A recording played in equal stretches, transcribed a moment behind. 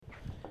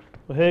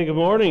Well, hey, good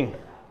morning.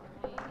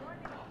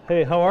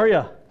 Hey, how are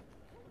you?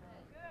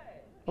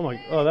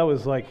 Oh, that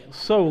was like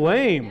so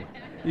lame.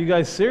 You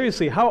guys,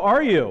 seriously, how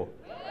are you?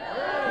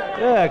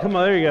 Yeah, come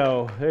on,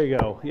 there you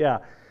go, yeah.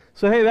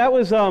 So hey, that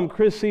was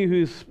Chrissy,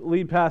 who's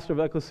lead pastor of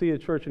Ecclesia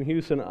Church in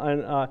Houston,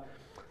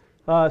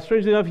 and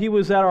strangely enough, he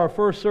was at our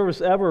first service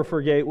ever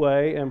for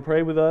Gateway and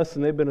prayed with us,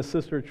 and they've been a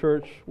sister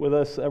church with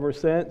us ever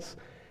since,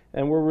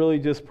 and we're really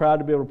just proud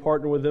to be able to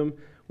partner with them.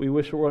 We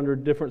wish it were under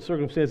different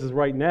circumstances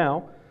right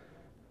now,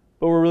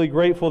 but we're really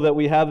grateful that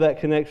we have that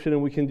connection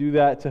and we can do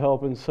that to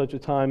help in such a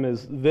time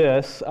as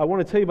this. I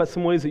want to tell you about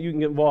some ways that you can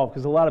get involved,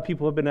 because a lot of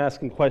people have been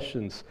asking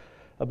questions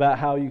about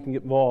how you can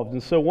get involved.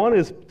 And so one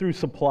is through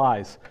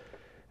supplies.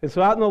 And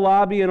so out in the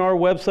lobby and our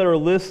website are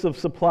lists of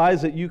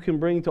supplies that you can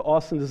bring to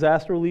Austin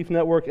Disaster Relief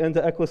Network and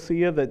to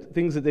Ecclesia, that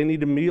things that they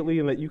need immediately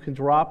and that you can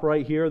drop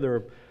right here. There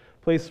are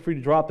places for you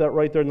to drop that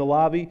right there in the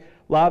lobby.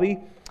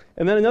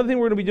 And then another thing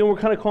we're going to be doing, we're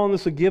kind of calling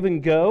this a give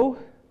and go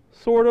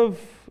sort of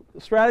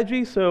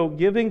strategy. So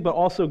giving, but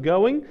also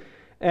going.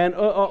 And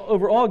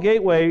overall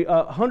Gateway,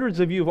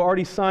 hundreds of you have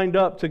already signed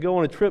up to go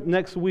on a trip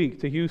next week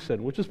to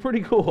Houston, which is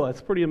pretty cool.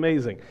 That's pretty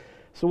amazing.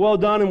 So well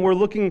done, and we're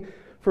looking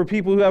for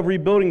people who have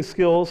rebuilding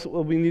skills.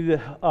 Well, we need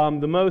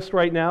the most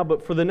right now,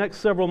 but for the next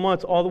several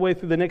months, all the way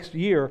through the next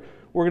year,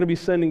 we're going to be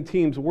sending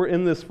teams. We're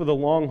in this for the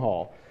long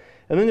haul.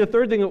 And then the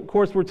third thing, of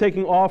course, we're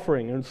taking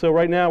offering. And so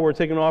right now we're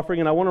taking offering,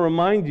 and I want to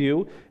remind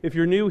you, if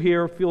you're new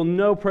here, feel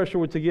no pressure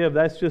what to give.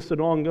 That's just an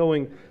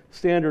ongoing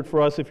standard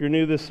for us. If you're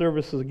new, this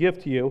service is a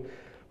gift to you.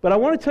 But I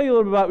want to tell you a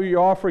little bit about what your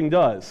offering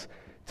does.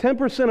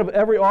 10% of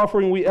every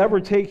offering we ever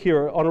take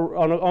here on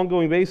an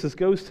ongoing basis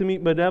goes to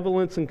meet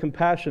benevolence and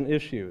compassion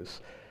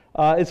issues.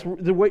 It's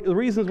the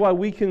reasons why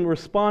we can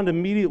respond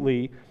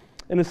immediately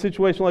in a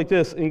situation like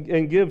this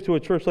and give to a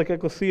church like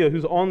Ecclesia,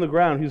 who's on the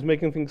ground, who's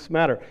making things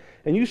matter.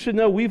 And you should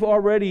know we've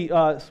already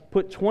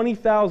put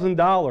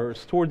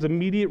 $20,000 towards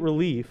immediate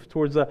relief,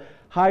 towards the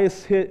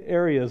highest hit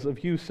areas of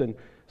Houston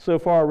so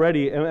far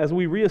already. And as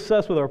we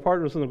reassess with our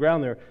partners on the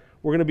ground there,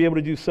 we're going to be able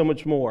to do so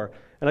much more.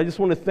 And I just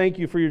want to thank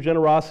you for your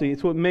generosity.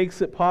 It's what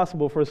makes it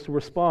possible for us to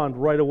respond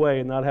right away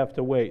and not have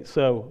to wait.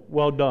 So,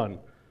 well done.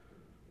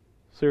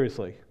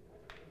 Seriously.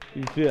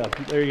 Yeah,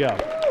 there you go.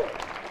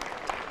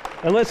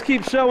 And let's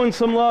keep showing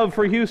some love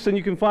for Houston.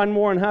 You can find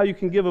more on how you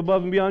can give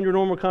above and beyond your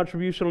normal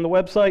contribution on the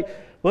website.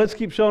 Let's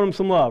keep showing them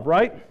some love,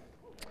 right?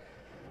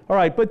 All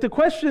right, but the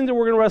question that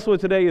we're going to wrestle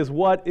with today is,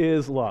 what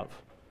is love?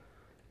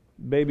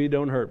 Baby,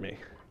 don't hurt me.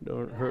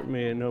 Don't hurt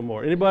me no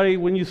more. Anybody,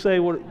 when you say,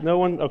 what, no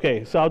one?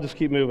 Okay, so I'll just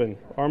keep moving.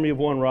 Army of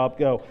one, Rob,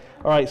 go.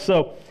 All right,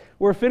 so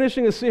we're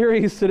finishing a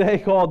series today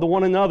called The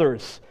One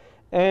Another's.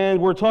 And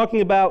we're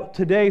talking about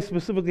today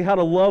specifically how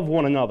to love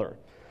one another.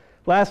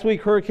 Last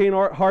week, Hurricane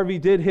Harvey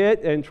did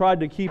hit and tried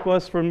to keep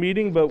us from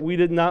meeting, but we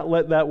did not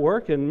let that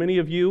work. And many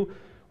of you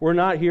were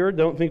not here.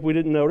 Don't think we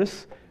didn't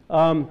notice.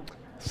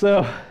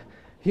 So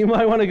you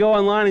might want to go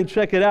online and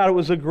check it out. It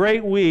was a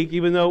great week,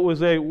 even though it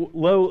was a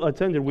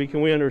low-attended week,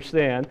 and we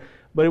understand.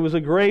 But it was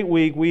a great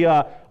week. We,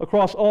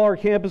 across all our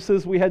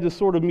campuses, we had this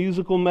sort of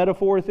musical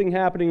metaphor thing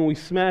happening, and we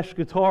smashed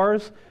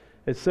guitars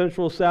at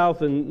Central,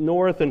 South, and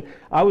North. And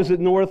I was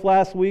at North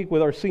last week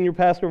with our senior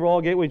pastor of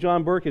all Gateway,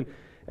 John Burke,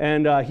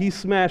 and he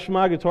smashed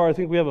my guitar. I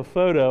think we have a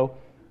photo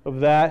of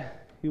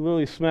that. He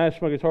literally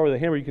smashed my guitar with a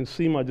hammer. You can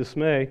see my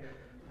dismay.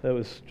 That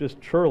was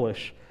just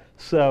churlish.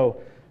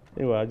 So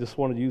anyway, I just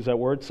wanted to use that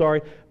word.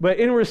 Sorry. But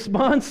in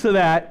response to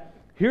that,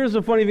 here's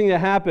the funny thing that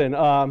happened.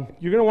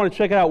 You're going to want to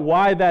check out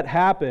why that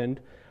happened,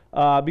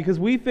 because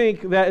we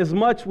think that as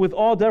much, with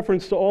all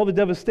deference to all the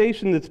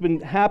devastation that's been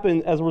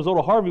happened as a result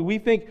of Harvey, we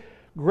think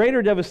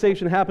greater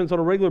devastation happens on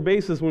a regular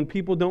basis when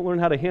people don't learn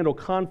how to handle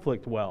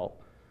conflict well.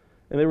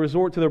 And they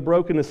resort to their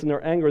brokenness and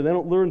their anger. They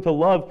don't learn to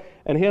love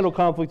and handle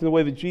conflict in the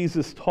way that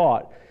Jesus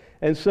taught.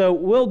 And so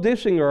Will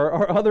Dishinger,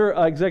 our other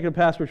executive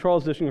pastor,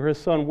 Charles Dishinger, his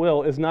son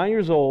Will, is 9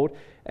 years old,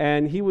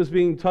 and he was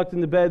being tucked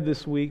into bed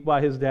this week by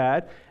his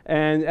dad.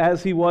 And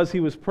as he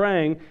was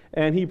praying,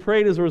 and he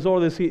prayed as a result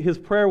of this. His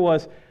prayer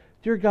was,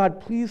 "Dear God,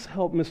 please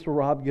help Mr.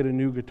 Rob get a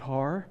new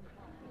guitar."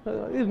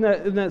 Isn't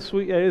that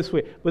sweet? Yeah, it is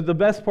sweet. But the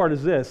best part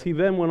is this. He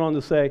then went on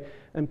to say,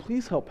 "And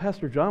please help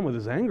Pastor John with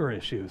his anger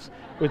issues,"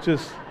 which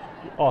is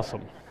awesome.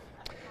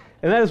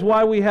 And that is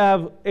why we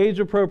have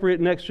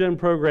age-appropriate next-gen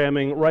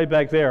programming right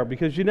back there,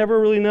 because you never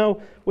really know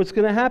what's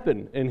going to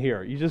happen in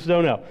here. You just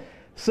don't know.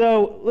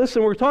 So,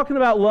 listen, we're talking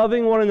about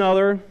loving one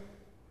another,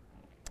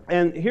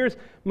 and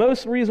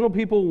most reasonable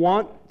people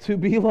want to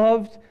be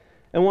loved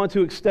and want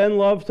to extend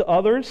love to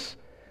others,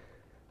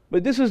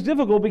 but this is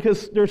difficult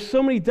because there's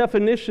so many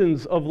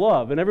definitions of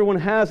love, and everyone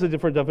has a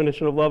different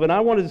definition of love, and I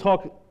wanted to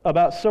talk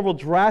about several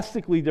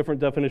drastically different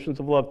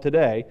definitions of love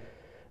today.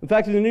 In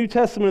fact, in the New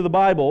Testament of the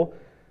Bible,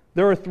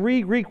 there are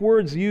 3 Greek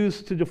words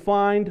used to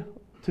define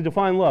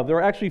love. There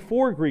are actually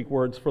 4 Greek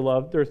words for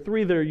love. There are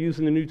 3 that are used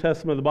in the New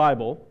Testament of the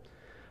Bible,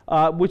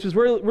 which is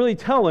really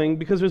telling,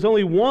 because there's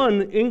only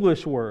 1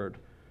 English word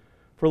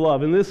for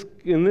love. In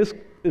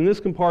this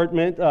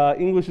compartment,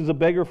 English is a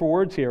beggar for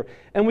words here.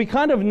 And we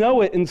kind of know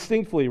it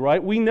instinctively,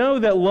 right? We know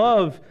that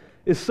love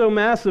is so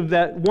massive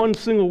that one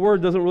single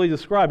word doesn't really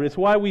describe it. It's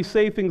why we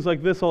say things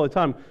like this all the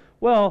time.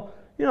 Well,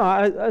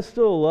 I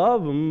still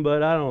love them,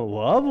 but I don't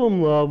love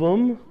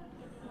them.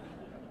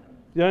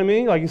 You know what I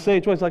mean? Like you say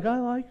it twice, like, I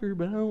like her,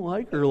 but I don't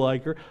like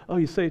her. Oh,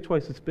 you say it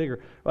twice, it's bigger.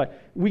 Right?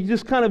 We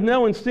just kind of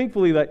know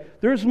instinctively that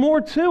there's more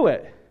to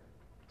it.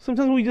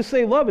 Sometimes when we just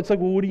say love, it's like,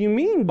 well, what do you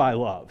mean by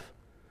love?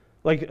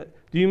 Like,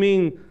 do you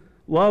mean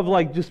love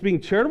like just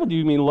being charitable? Do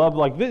you mean love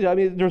like this? I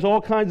mean, there's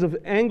all kinds of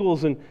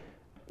angles and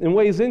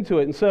ways into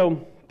it. And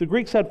so the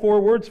Greeks had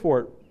 4 words for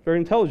it very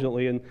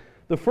intelligently. And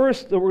the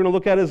first that we're going to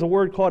look at is a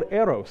word called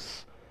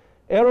eros.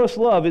 Eros,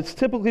 love. It's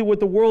typically what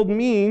the world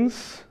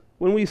means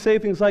when we say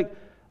things like,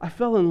 I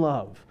fell in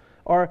love,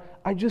 or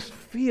I just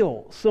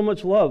feel so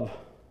much love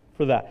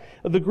for that.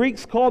 The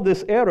Greeks called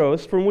this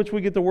eros, from which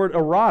we get the word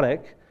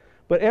erotic,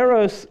 but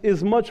eros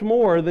is much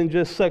more than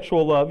just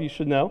sexual love, you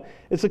should know.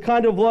 It's a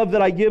kind of love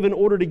that I give in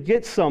order to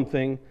get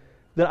something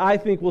that I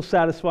think will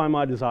satisfy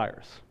my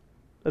desires.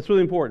 That's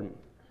really important.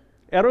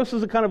 Eros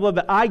is the kind of love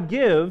that I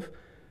give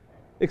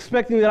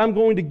expecting that I'm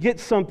going to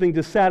get something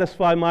to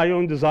satisfy my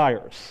own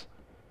desires.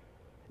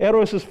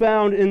 Eros is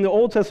found in the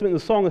Old Testament in the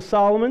Song of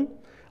Solomon.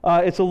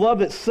 It's a love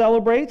that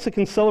celebrates. It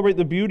can celebrate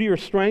the beauty or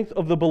strength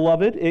of the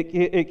beloved.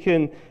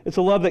 It's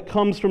a love that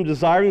comes from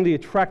desiring the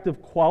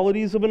attractive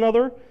qualities of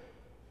another.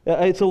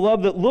 It's a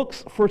love that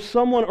looks for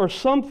someone or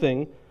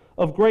something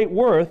of great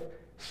worth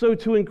so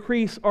to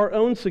increase our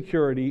own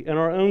security and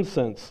our own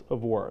sense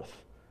of worth.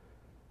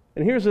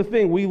 And here's the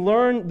thing, we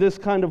learn this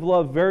kind of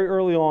love very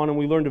early on, and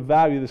we learn to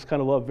value this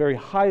kind of love very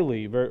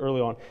highly very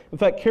early on. In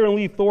fact, Karen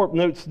Lee Thorpe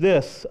notes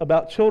this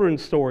about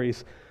children's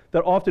stories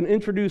that often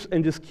introduce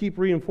and just keep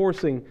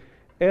reinforcing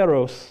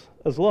eros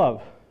as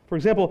love. For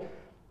example,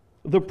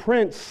 the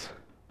prince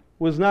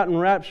was not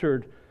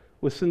enraptured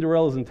with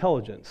Cinderella's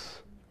intelligence,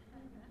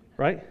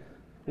 right? It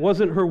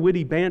wasn't her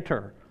witty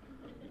banter.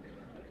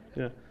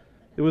 Yeah.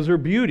 It was her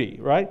beauty,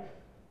 right?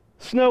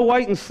 Snow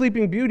White and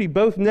Sleeping Beauty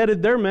both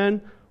netted their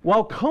men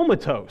while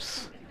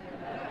comatose.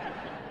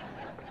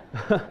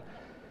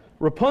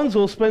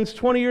 Rapunzel spends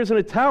 20 years in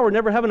a tower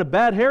never having a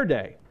bad hair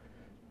day.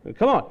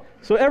 Come on.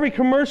 So every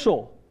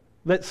commercial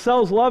that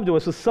sells love to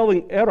us is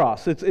selling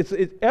eros.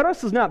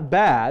 Eros is not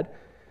bad.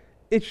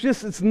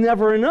 It's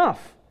never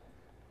enough.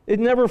 It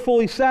never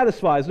fully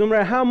satisfies. No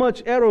matter how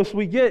much eros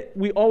we get,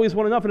 we always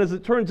want enough. And as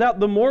it turns out,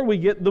 the more we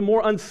get, the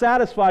more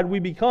unsatisfied we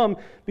become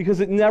because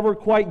it never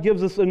quite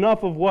gives us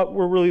enough of what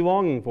we're really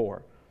longing for.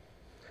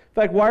 In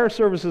fact, Wire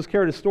Services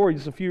carried a story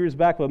just a few years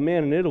back of a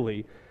man in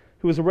Italy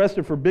who was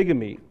arrested for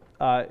bigamy.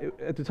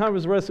 At the time of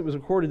his arrest, it was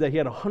recorded that he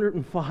had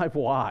 105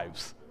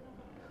 wives.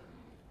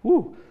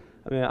 Whew.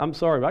 I mean, I'm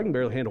sorry, but I can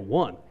barely handle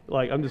one.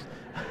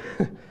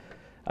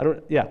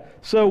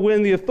 So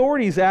when the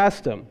authorities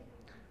asked him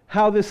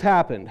how this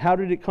happened, how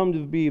did it come to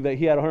be that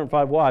he had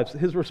 105 wives,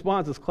 his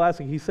response is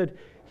classic. He said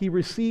he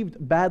received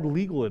bad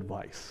legal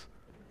advice.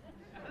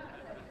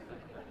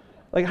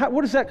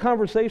 What is that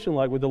conversation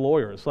like with the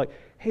lawyers? Like,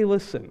 hey,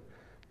 listen,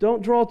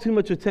 don't draw too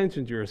much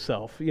attention to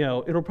yourself.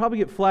 It'll probably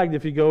get flagged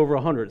if you go over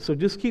 100, so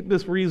just keep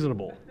this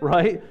reasonable,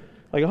 right?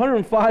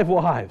 105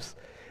 wives.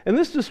 And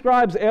this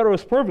describes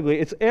eros perfectly.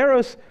 It's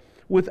eros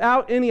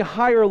without any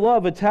higher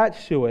love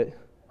attached to it,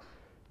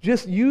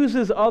 just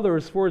uses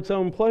others for its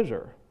own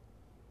pleasure.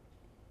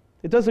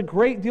 It does a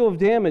great deal of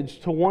damage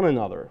to one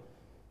another.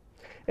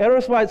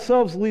 Eros by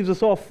itself leaves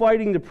us all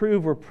fighting to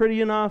prove we're pretty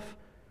enough,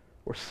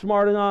 we're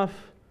smart enough,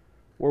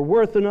 we're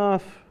worth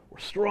enough, we're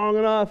strong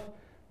enough,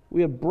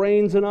 we have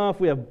brains enough,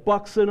 we have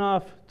bucks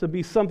enough to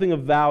be something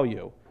of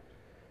value.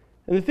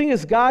 And the thing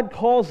is, God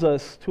calls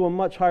us to a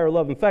much higher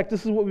love. In fact,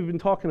 this is what we've been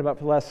talking about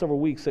for the last several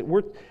weeks, that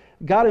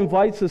God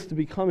invites us to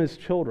become His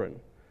children,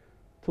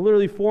 to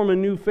literally form a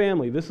new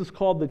family. This is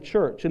called the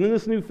church. And in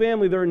this new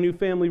family, there are new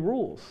family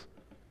rules.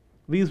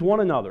 These one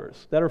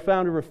another's that are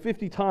found over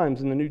 50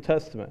 times in the New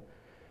Testament.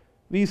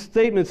 These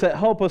statements that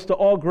help us to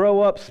all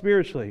grow up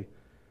spiritually,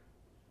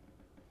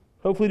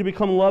 hopefully to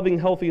become loving,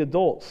 healthy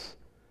adults.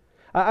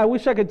 I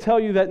wish I could tell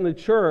you that in the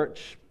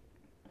church,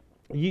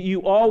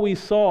 you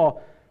always saw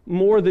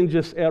more than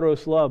just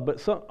eros love,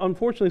 but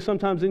unfortunately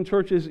sometimes in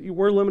churches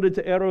we're limited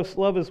to eros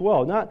love as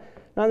well. Not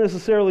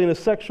necessarily in a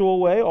sexual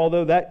way,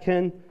 although that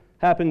can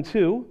happen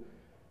too,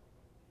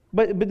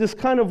 but this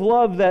kind of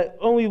love that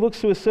only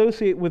looks to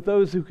associate with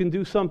those who can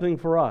do something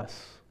for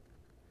us.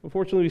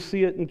 Unfortunately, we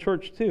see it in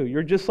church too.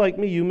 You're just like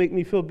me. You make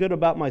me feel good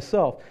about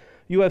myself.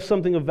 You have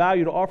something of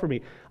value to offer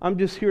me. I'm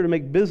just here to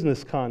make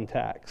business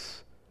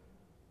contacts.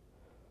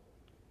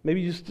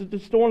 Maybe you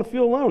just don't want to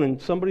feel alone,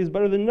 and somebody's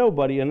better than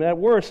nobody. And at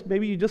worst,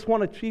 maybe you just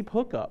want a cheap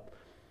hookup.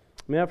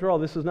 I mean, after all,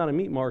 this is not a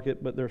meat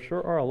market, but there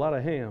sure are a lot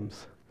of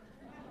hams.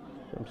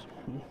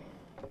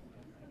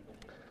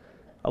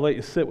 I'll let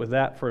you sit with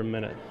that for a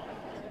minute.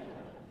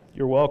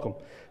 You're welcome.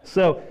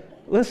 So,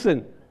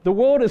 listen, the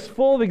world is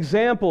full of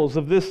examples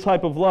of this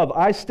type of love.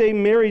 I stay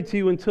married to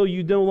you until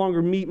you no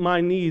longer meet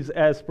my needs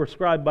as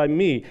prescribed by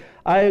me.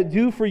 I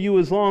do for you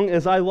as long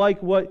as I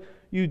like what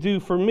you do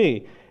for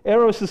me.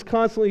 Eros is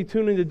constantly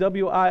tuning to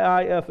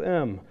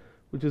WIIFM,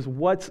 which is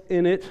what's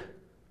in it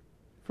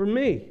for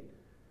me.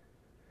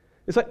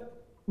 It's like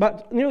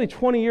about nearly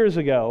 20 years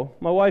ago,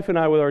 my wife and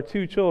I, with our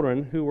 2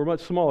 children, who were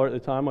much smaller at the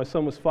time, my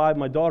son was 5,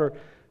 my daughter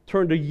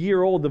turned a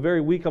year old the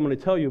very week I'm going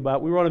to tell you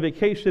about. We were on a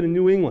vacation in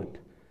New England.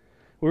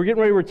 We were getting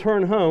ready to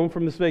return home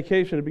from this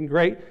vacation. It had been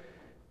great.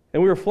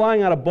 And we were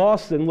flying out of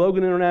Boston,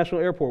 Logan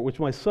International Airport, which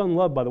my son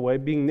loved, by the way,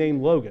 being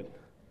named Logan.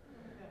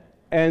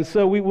 And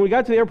so when we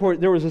got to the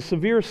airport, there was a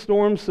severe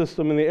storm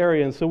system in the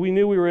area, and so we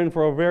knew we were in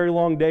for a very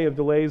long day of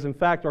delays. In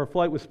fact, our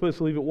flight was supposed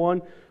to leave at 1.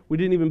 We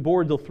didn't even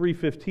board till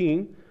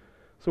 3:15.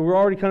 So we were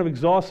already kind of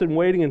exhausted and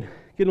waiting and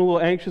getting a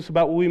little anxious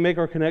about will we make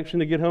our connection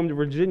to get home to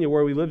Virginia,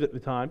 where we lived at the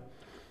time.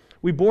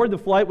 We board the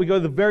flight. We go to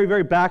the very,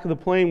 very back of the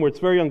plane where it's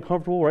very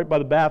uncomfortable, right by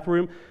the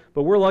bathroom.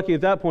 But we're lucky at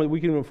that point that we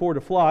can even afford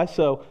to fly,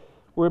 so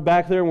we're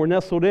back there and we're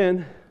nestled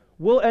in.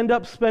 We'll end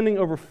up spending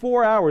over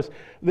 4 hours.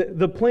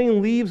 The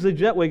plane leaves the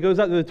jetway, goes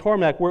out to the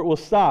tarmac where it will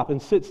stop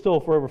and sit still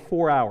for over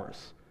 4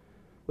 hours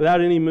without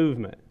any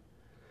movement.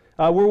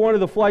 We're one of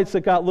the flights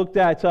that got looked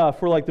at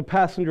for like the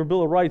passenger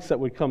bill of rights that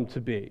would come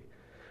to be.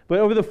 But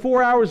over the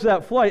 4 hours of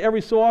that flight,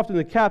 every so often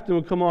the captain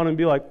would come on and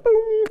be like,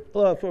 boom,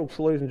 hello, folks,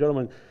 ladies and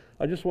gentlemen,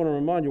 I just want to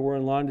remind you we're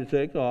in line to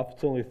take off.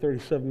 It's only a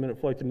 37-minute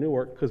flight to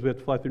Newark because we have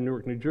to fly through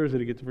Newark, New Jersey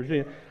to get to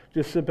Virginia.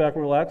 Just sit back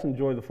and relax and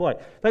enjoy the flight.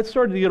 That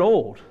started to get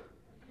old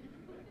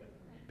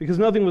because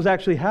nothing was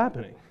actually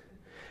happening.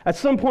 At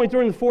some point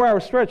during the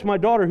 4-hour stretch, my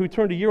daughter, who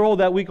turned a year old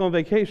that week on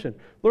vacation,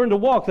 learned to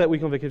walk that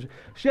week on vacation.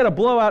 She had a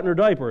blowout in her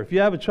diaper. If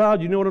you have a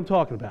child, you know what I'm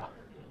talking about.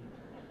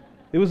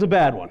 It was a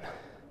bad one.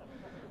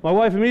 My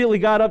wife immediately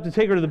got up to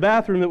take her to the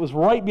bathroom that was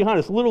right behind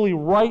us, literally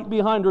right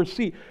behind her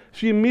seat.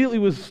 She immediately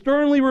was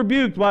sternly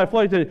rebuked by a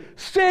flight attendant.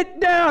 Sit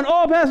down!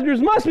 All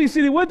passengers must be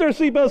seated with their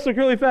seatbelts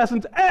securely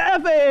fastened.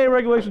 FAA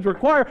regulations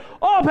require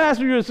all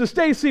passengers to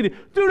stay seated.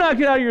 Do not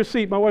get out of your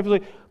seat. My wife was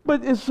like,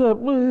 but it's,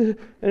 and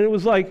it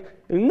was like,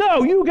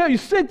 no, you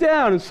sit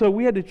down. And so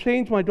we had to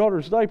change my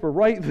daughter's diaper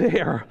right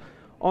there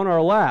on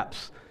our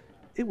laps.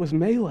 It was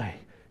melee.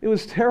 It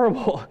was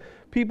terrible.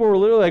 People were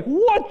literally like,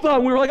 what the?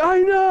 And we were like, I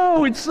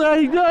know,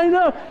 I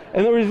know.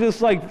 And there was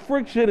just like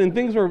friction and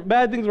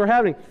bad things were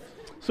happening.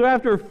 So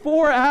after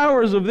 4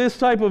 hours of this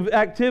type of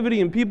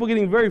activity and people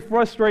getting very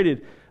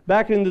frustrated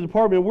back in the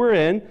department we're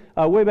in,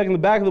 way back in the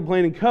back of the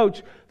plane, and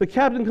coach, the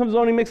captain comes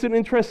on and he makes an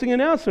interesting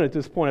announcement at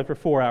this point after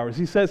 4 hours.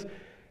 He says,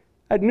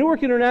 at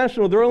Newark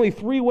International, there are only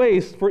 3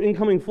 ways for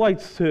incoming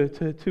flights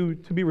to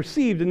be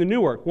received into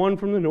Newark. One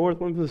from the north,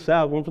 one from the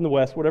south, one from the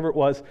west, whatever it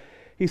was.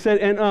 He said,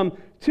 and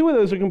 2 of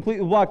those are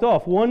completely blocked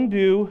off, one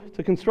due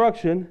to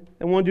construction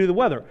and one due to the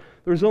weather.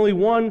 There's only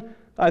one,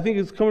 I think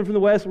it's coming from the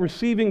west,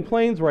 receiving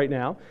planes right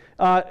now.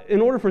 In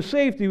order for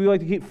safety, we like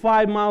to keep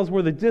 5 miles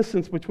worth of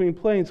distance between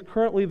planes.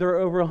 Currently, there are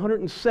over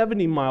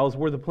 170 miles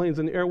worth of planes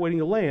in the air waiting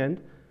to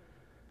land,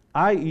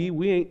 i.e.,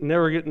 we ain't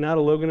never getting out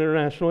of Logan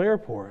International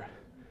Airport.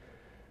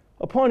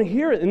 Upon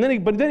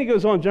hearing, but then he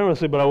goes on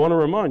generously, but I want to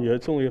remind you,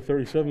 it's only a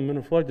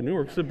 37-minute flight to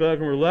Newark. Sit back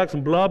and relax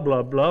and blah,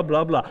 blah, blah,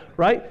 blah, blah,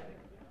 right?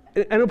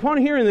 And upon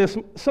hearing this,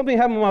 something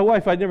happened with my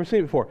wife I'd never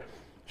seen before.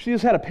 She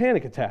just had a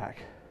panic attack.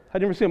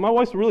 I'd never seen it. My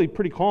wife's really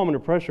pretty calm under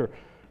pressure,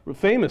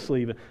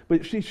 famously even.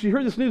 But she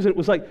heard this news and it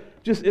was like,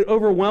 it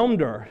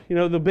overwhelmed her. You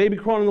know, the baby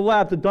crawling in the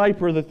lap, the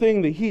diaper, the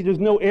thing, the heat, there's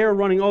no air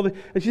running,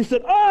 and she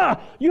said,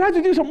 you have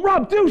to do something.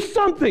 Rob, do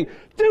something.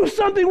 Do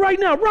something right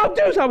now. Rob,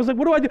 do something. I was like,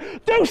 what do I do?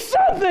 Do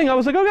something. I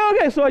was like,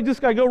 okay. So I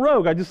go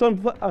rogue.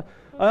 I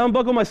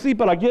unbuckle my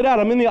seatbelt. I get out.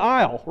 I'm in the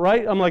aisle,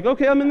 right? I'm like,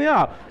 okay, I'm in the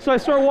aisle. So I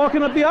start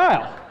walking up the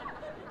aisle.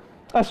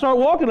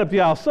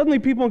 Suddenly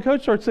people in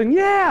coach start saying,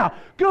 yeah,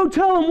 go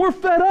tell them we're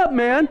fed up,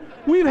 man.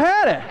 We've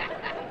had it.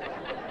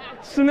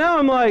 So now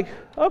I'm like,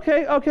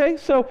 okay.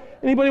 So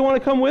anybody want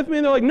to come with me?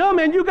 And they're like, no,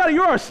 man,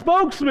 you're our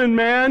spokesman,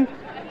 man.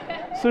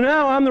 So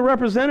now I'm the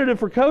representative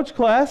for coach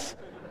class.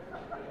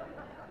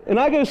 And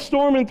I go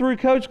storming through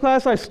coach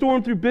class. I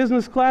storm through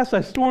business class.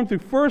 I storm through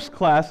first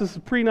class. This is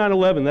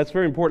pre-9/11. That's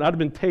very important. I'd have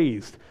been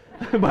tased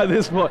by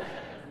this point.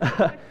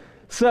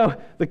 So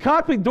the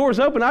cockpit doors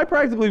open. I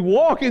practically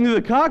walk into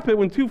the cockpit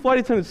when 2 flight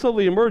attendants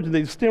suddenly emerge and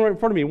they just stand right in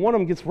front of me. And one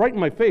of them gets right in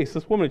my face.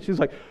 This woman, she's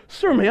like,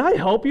 sir, may I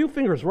help you?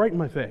 Fingers right in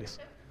my face.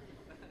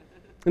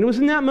 And it was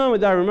in that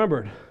moment that I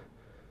remembered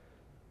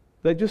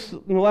that just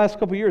in the last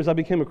couple of years I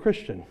became a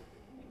Christian.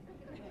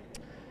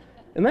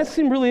 And that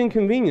seemed really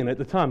inconvenient at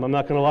the time, I'm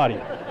not going to lie to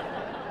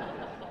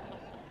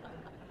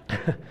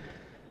you.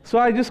 So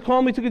I just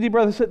calmly took a deep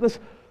breath and said,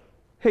 listen,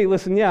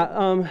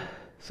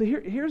 so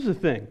here's the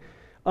thing.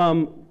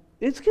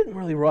 It's getting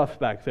really rough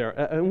back there,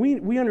 and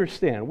we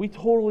understand. We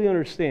totally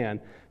understand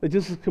that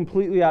this is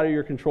completely out of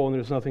your control and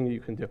there's nothing that you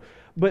can do.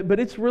 But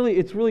it's really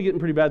getting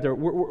pretty bad there.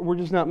 We're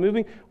just not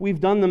moving. We've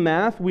done the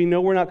math. We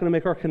know we're not going to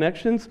make our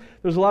connections.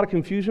 There's a lot of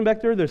confusion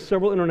back there. There's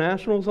several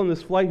internationals on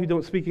this flight who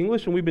don't speak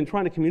English, and we've been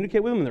trying to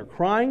communicate with them, and they're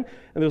crying,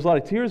 and there's a lot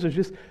of tears.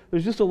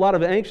 There's just a lot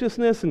of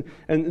anxiousness, and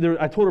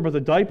I told her about the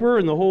diaper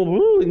and the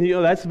whole,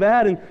 and that's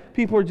bad, and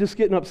people are just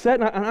getting upset.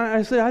 And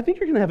I said, I think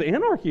you're going to have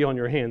anarchy on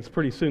your hands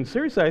pretty soon.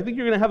 Seriously, I think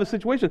you're going to have a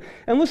situation.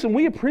 And listen,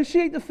 we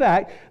appreciate the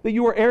fact that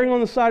you are erring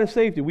on the side of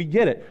safety. We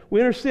get it. We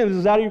understand this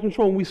is out of your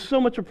control, and we so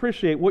much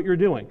appreciate what you're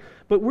doing.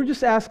 But we're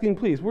just asking,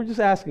 please,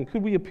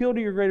 could we appeal to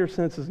your greater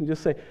senses and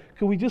just say,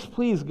 could we just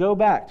please go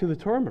back to the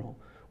terminal?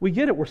 We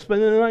get it. We're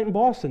spending the night in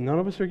Boston. None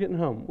of us are getting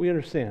home. We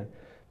understand.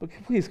 But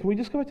please, can we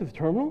just go back to the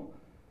terminal?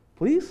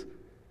 Please?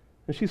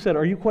 And she said,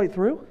 are you quite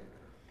through?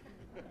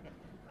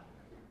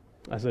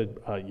 I said,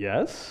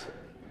 yes.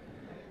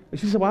 And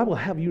she said, well, I will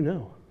have you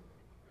know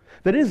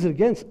that it is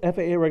against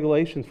FAA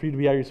regulations for you to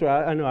be out of your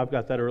service. I know I've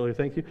got that earlier,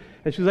 thank you.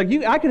 And she was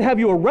like, I could have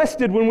you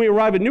arrested when we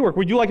arrive at Newark.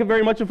 Would you like it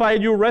very much if I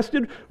had you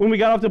arrested when we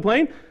got off the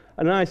plane?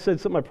 And then I said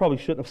something I probably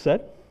shouldn't have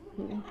said.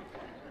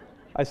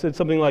 I said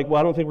something like,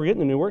 well, I don't think we're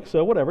getting to Newark,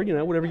 so whatever,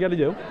 whatever you got to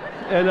do.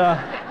 And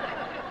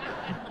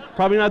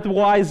probably not the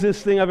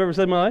wisest thing I've ever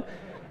said in my life.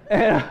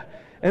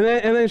 And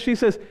then she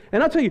says,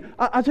 and I'll tell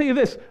you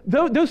this,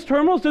 those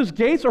terminals, those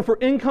gates are for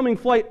incoming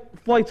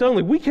flights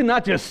only. We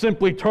cannot just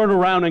simply turn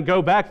around and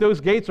go back.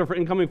 Those gates are for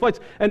incoming flights.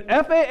 And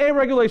FAA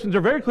regulations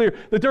are very clear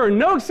that there are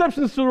no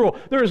exceptions to the rule.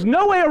 There is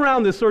no way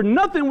around this. There's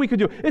nothing we could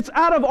do. It's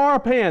out of our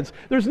hands.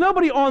 There's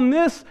nobody on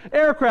this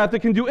aircraft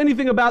that can do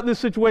anything about this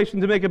situation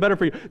to make it better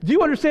for you. Do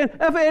you understand?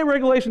 FAA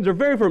regulations are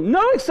very firm.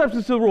 No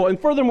exceptions to the rule. And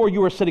furthermore,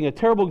 you are setting a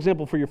terrible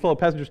example for your fellow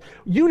passengers.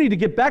 You need to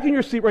get back in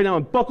your seat right now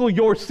and buckle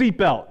your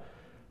seatbelt.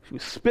 She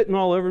was spitting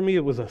all over me.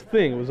 It was a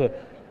thing. It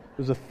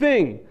was a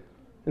thing.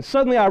 And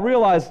suddenly I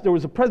realized there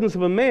was a presence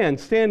of a man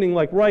standing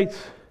like right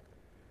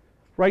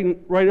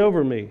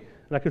over me.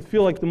 And I could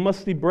feel like the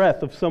musty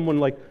breath of someone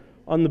like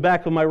on the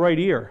back of my right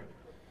ear.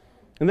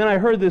 And then I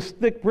heard this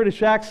thick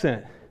British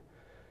accent.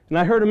 And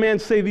I heard a man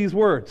say these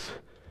words.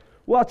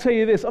 Well, I'll tell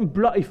you this, I'm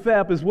bloody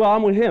fab as well.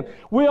 I'm with him.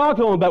 We are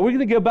going back. We're going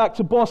to go back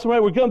to Boston,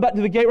 right? We're going back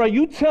to the gate, right?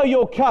 You tell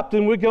your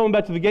captain we're going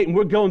back to the gate, and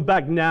we're going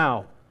back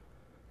now.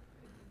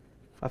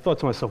 I thought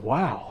to myself,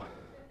 wow,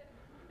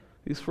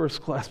 these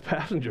first-class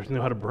passengers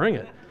know how to bring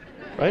it,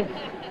 right?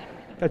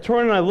 I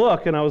turn and I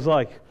look, and I was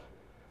like,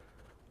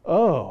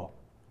 oh,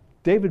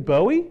 David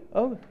Bowie?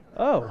 Oh,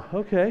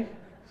 okay.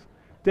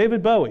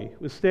 David Bowie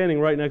was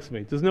standing right next to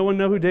me. Does no one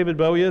know who David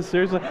Bowie is?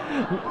 Seriously?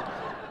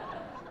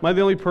 Am I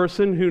the only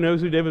person who knows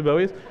who David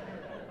Bowie is?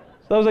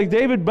 So I was like,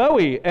 David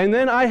Bowie. And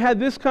then I had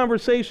this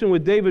conversation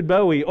with David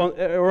Bowie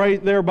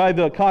right there by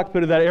the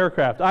cockpit of that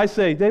aircraft. I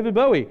say, David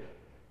Bowie,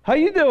 how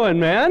you doing,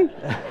 man?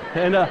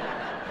 And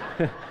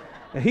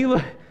he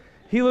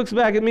looks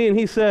back at me and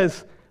he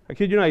says, I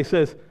kid you not, he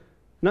says,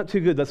 not too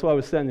good, that's why I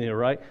was standing here,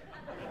 right?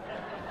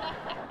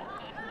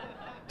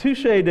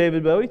 Touche,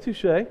 David Bowie,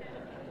 touche.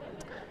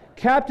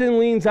 Captain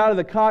leans out of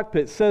the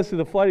cockpit, says to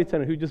the flight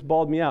attendant who just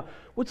bawled me out,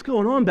 what's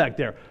going on back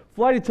there?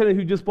 Flight attendant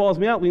who just bawls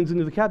me out leans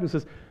into the captain and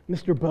says,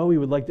 Mr. Bowie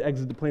would like to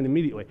exit the plane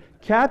immediately.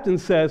 Captain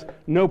says,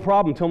 no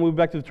problem, tell him we'll be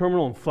back to the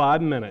terminal in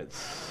 5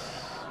 minutes.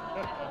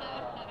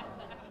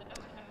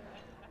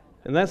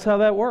 And that's how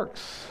that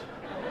works.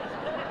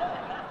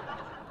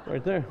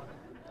 Right there.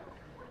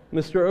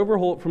 Mr.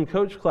 Overholt from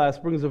coach class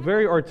brings a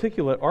very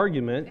articulate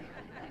argument.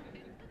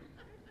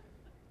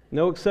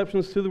 No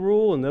exceptions to the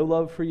rule and no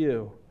love for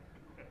you.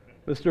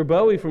 Mr.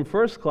 Bowie from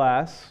first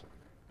class,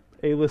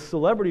 A-list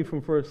celebrity from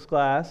first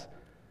class,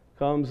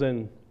 comes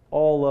and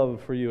all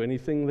love for you,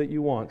 anything that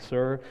you want,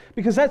 sir.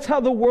 Because that's how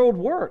the world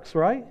works,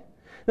 right?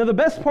 Now, the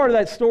best part of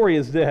that story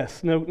is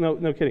this. No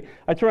kidding.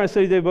 I try to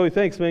say to David Bowie,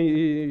 thanks, man,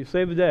 you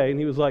saved the day. And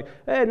he was like,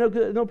 hey,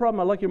 no problem,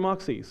 I like your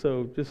moxie.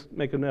 So just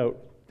make a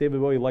note. David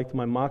Bowie liked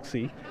my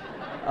moxie.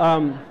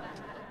 But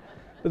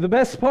the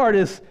best part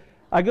is,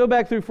 I go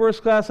back through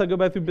first class, I go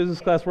back through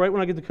business class. Right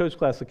when I get to coach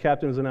class, the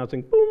captain is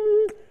announcing,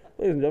 boom,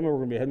 ladies and gentlemen, we're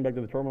going to be heading back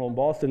to the terminal in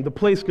Boston. The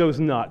place goes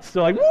nuts.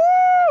 They're like,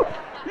 woo,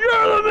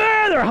 you're the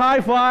man. They're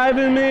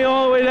high-fiving me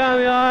all the way down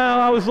the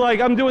aisle. I was like,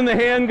 I'm doing the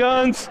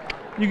handguns.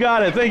 You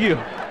got it. Thank you.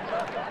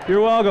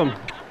 You're welcome.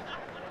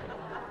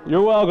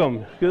 You're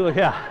welcome. Good,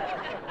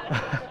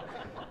 yeah.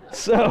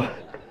 So,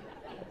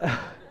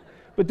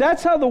 but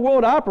that's how the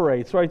world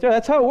operates right there.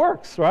 That's how it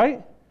works,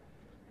 right?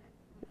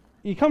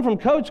 You come from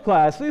coach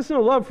class, there's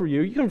no love for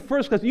you. You come from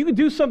first class, you could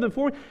do something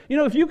for me. You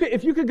know, if you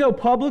could go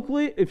public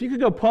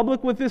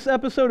with this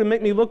episode and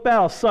make me look bad,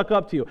 I'll suck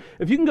up to you.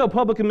 If you can go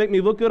public and make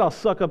me look good, I'll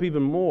suck up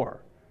even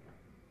more.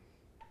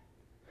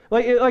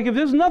 Like if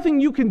there's nothing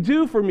you can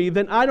do for me,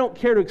 then I don't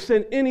care to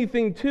extend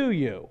anything to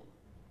you.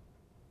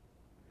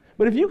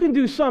 But if you can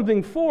do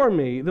something for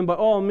me, then by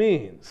all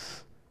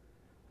means,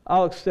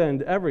 I'll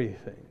extend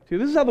everything to you.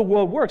 This is how the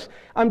world works.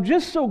 I'm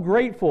just so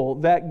grateful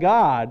that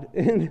God,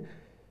 in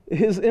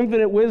His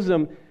infinite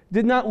wisdom,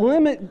 did not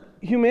limit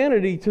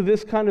humanity to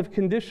this kind of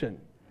condition.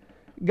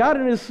 God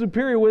in His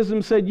superior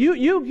wisdom said,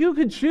 you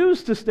could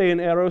choose to stay in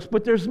Eros,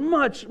 but there's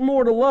much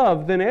more to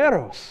love than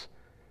Eros.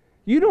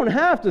 You don't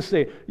have to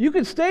stay. You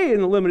could stay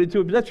in limited to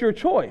it, but that's your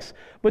choice.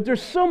 But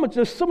there's so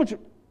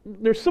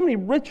many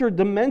richer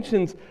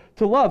dimensions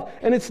to love.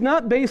 And it's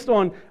not based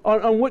on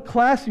what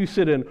class you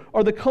sit in,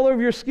 or the color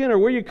of your skin, or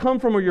where you come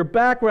from, or your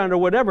background, or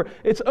whatever.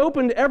 It's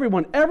open to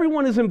everyone.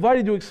 Everyone is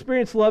invited to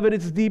experience love at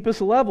its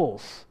deepest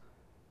levels.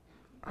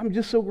 I'm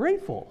just so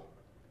grateful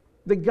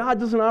that God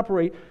doesn't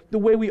operate the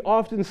way we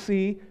often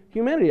see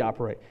humanity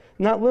operate.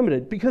 Not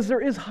limited, because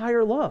there is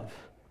higher love.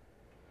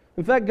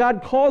 In fact,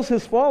 God calls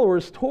his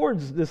followers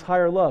towards this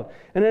higher love.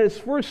 And at its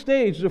first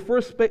stage, the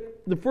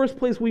first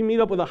place we meet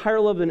up with a higher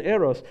love than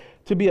eros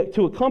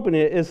to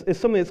accompany it is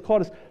something that's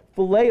called as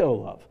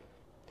phileo love.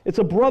 It's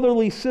a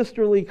brotherly,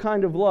 sisterly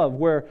kind of love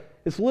where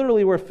it's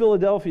literally where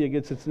Philadelphia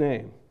gets its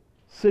name.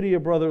 City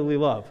of brotherly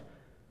love,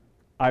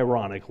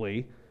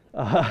 ironically.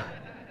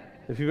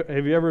 Have you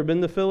ever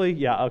been to Philly?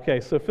 Yeah,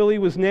 okay. So Philly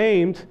was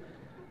named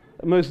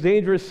the most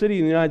dangerous city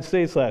in the United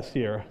States last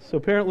year. So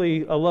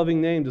apparently a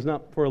loving name does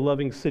not for a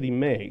loving city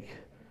make.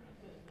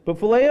 But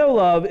phileo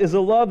love is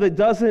a love that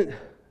doesn't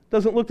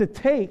look to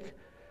take,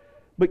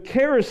 but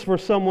cares for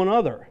someone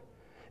other.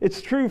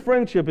 It's true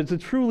friendship. It's a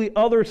truly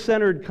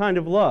other-centered kind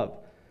of love.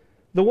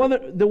 The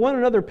one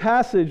another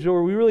passage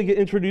where we really get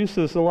introduced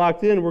to this and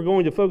locked in, we're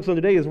going to focus on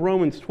today, is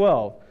Romans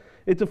 12.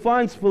 It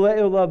defines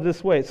phileo love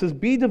this way. It says,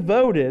 be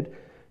devoted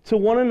to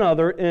one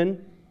another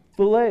in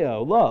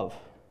phileo love.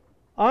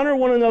 Honor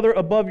one another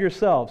above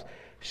yourselves.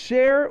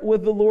 Share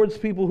with the Lord's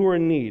people who are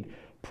in need.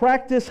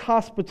 Practice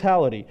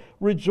hospitality.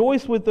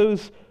 Rejoice with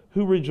those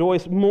who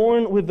rejoice.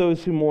 Mourn with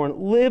those who mourn.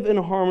 Live in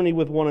harmony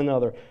with one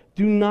another.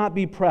 Do not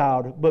be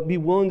proud, but be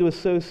willing to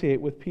associate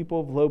with people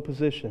of low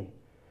position.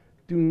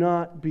 Do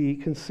not be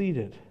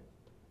conceited.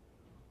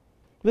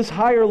 This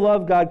higher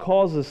love God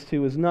calls us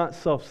to is not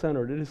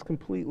self-centered. It is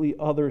completely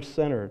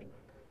other-centered.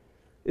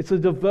 It's a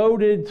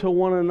devoted to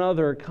one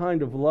another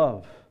kind of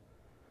love.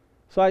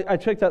 So I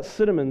checked out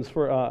synonyms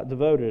for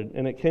devoted,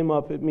 and it came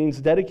up. It means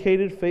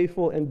dedicated,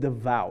 faithful, and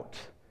devout.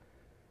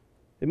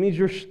 It means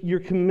you're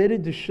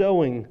committed to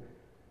showing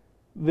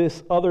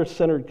this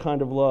other-centered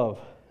kind of love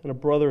in a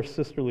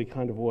brother-sisterly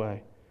kind of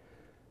way.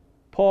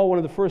 Paul, one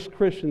of the first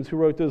Christians who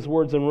wrote those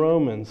words in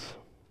Romans,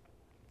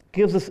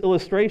 gives us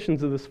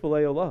illustrations of this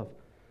phileo love.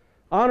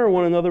 Honor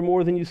one another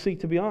more than you seek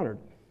to be honored.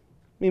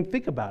 I mean,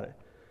 think about it.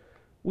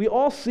 We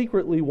all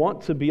secretly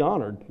want to be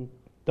honored,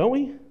 don't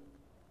we?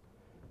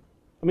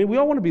 I mean, we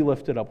all want to be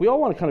lifted up. We all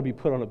want to kind of be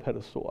put on a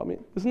pedestal. I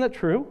mean, isn't that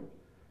true?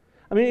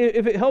 I mean,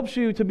 if it helps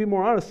you to be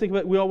more honest, think about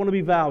it. We all want to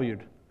be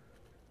valued.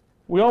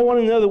 We all want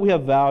to know that we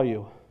have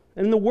value.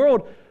 And in the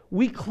world,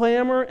 we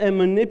clamor and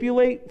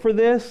manipulate for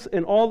this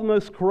in all the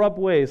most corrupt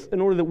ways in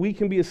order that we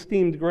can be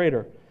esteemed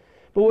greater.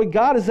 But what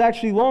God is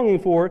actually longing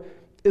for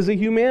is a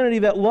humanity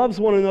that loves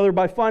one another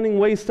by finding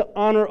ways to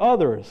honor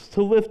others,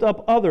 to lift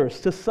up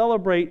others, to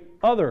celebrate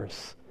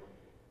others.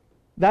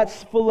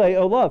 That's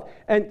phileo love.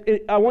 And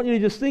I want you to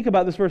just think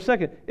about this for a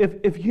second.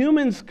 If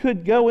humans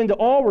could go into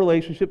all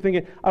relationship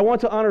thinking, I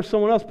want to honor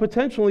someone else,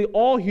 potentially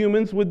all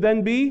humans would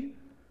then be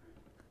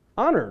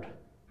honored,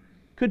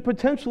 could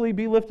potentially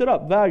be lifted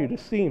up, valued,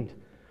 esteemed.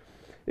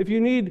 If you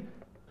need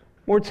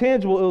more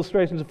tangible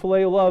illustrations of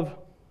phileo love,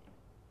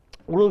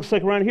 what it looks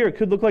like around here, it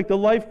could look like the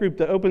life group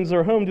that opens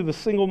their home to the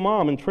single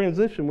mom in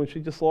transition when she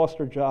just lost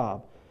her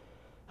job,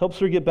 helps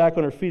her get back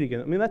on her feet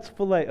again. I mean, that's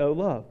phileo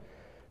love.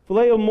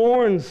 Phileo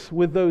mourns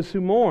with those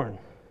who mourn.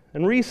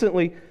 And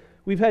recently,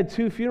 we've had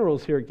 2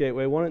 funerals here at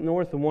Gateway, one at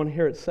North and one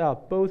here at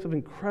South, both of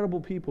incredible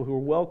people who are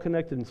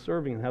well-connected and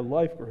serving and have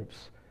life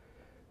groups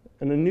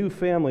and a new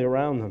family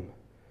around them.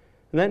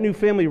 And that new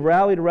family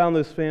rallied around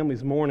those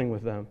families, mourning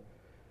with them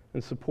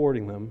and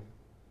supporting them.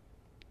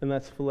 And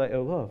that's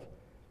phileo love.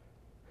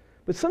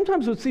 But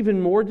sometimes what's even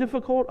more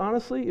difficult,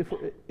 honestly,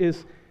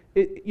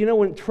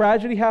 when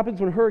tragedy happens,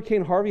 when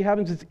Hurricane Harvey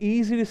happens, it's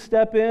easy to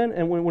step in,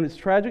 and when it's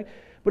tragic,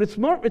 but it's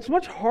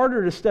much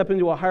harder to step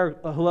into a higher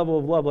level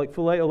of love, like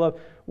phileo love,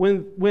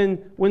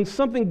 when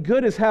something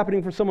good is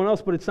happening for someone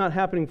else, but it's not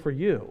happening for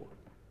you.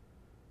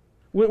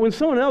 When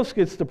someone else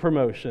gets the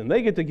promotion,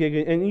 they get the gig,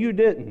 and you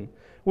didn't.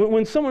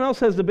 When someone else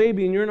has the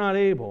baby and you're not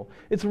able,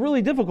 it's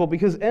really difficult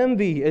because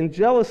envy and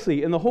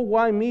jealousy and the whole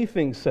why me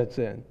thing sets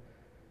in.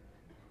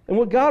 And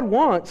what God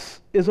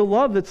wants is a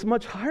love that's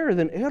much higher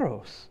than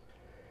eros.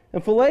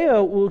 And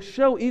phileo will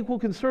show equal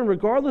concern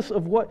regardless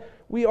of what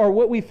we are,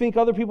 what we think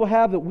other people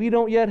have that we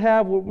don't yet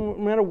have, no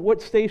matter what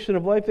station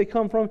of life they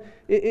come from.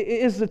 It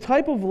is the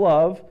type of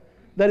love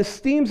that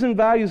esteems and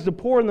values the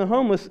poor and the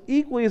homeless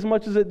equally as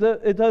much as it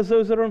does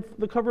those that are on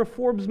the cover of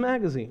Forbes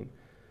magazine.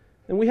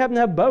 And we happen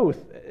to have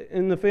both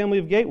in the family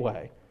of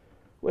Gateway,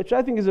 which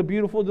I think is a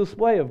beautiful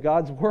display of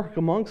God's work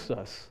amongst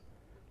us.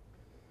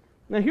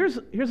 Now here's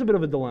a bit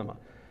of a dilemma.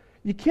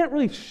 You can't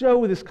really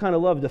show this kind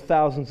of love to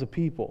thousands of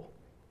people.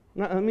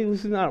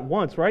 This is not at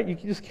once, right? You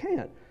just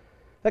can't.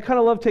 That kind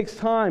of love takes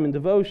time and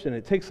devotion.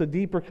 It takes a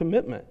deeper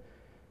commitment.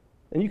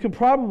 And you can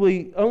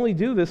probably only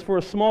do this for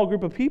a small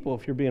group of people,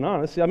 if you're being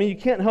honest. I mean, you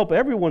can't help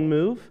everyone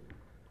move,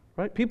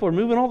 right? People are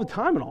moving all the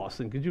time in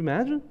Austin. Could you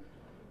imagine?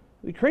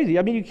 It'd be crazy.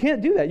 I mean, you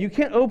can't do that. You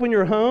can't open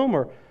your home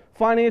or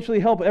financially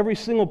help every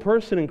single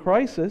person in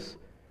crisis.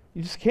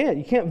 You just can't.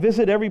 You can't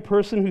visit every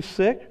person who's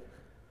sick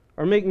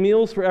or make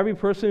meals for every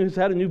person who's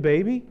had a new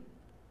baby.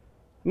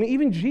 I mean,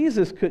 even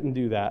Jesus couldn't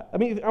do that. I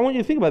mean, I want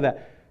you to think about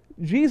that.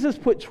 Jesus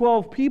put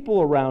 12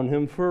 people around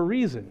him for a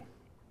reason.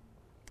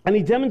 And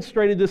he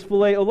demonstrated this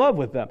phileo love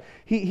with them.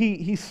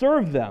 He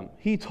served them.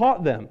 He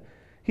taught them.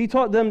 He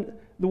taught them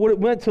what it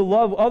meant to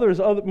love others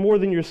more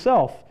than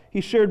yourself.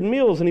 He shared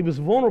meals and he was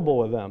vulnerable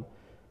with them.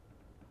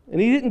 And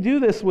he didn't do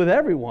this with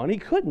everyone. He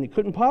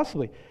couldn't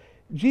possibly.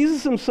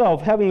 Jesus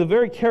himself, having the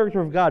very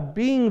character of God,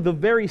 being the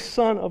very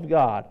Son of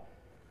God,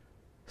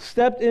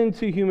 stepped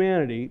into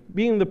humanity,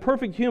 being the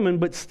perfect human,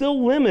 but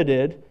still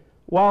limited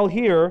while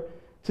here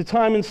to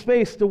time and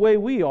space the way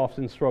we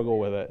often struggle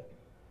with it.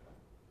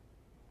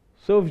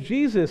 So if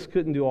Jesus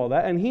couldn't do all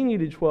that, and he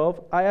needed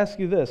 12, I ask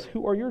you this,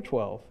 who are your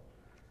 12?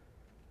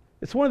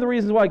 It's one of the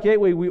reasons why at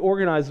Gateway we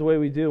organize the way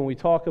we do, and we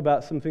talk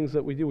about some things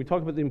that we do. We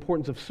talk about the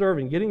importance of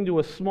serving, getting to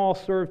a small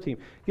serve team,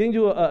 getting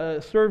to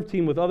a serve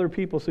team with other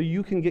people so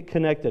you can get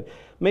connected.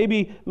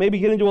 Maybe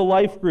get into a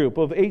life group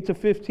of 8 to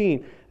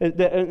 15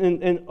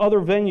 and other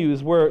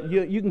venues where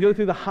you can go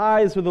through the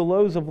highs or the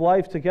lows of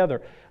life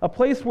together. A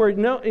place where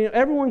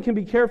everyone can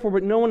be cared for,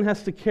 but no one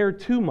has to care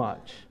too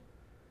much.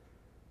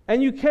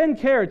 And you can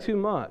care too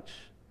much.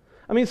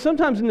 I mean,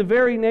 sometimes in the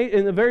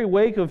very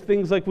wake of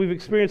things like we've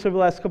experienced over the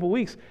last couple of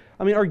weeks,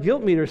 I mean, our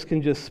guilt meters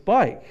can just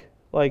spike.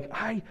 Like,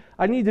 I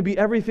need to be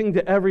everything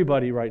to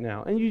everybody right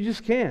now. And you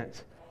just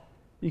can't.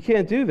 You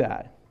can't do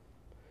that.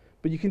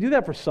 But you can do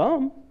that for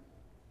some.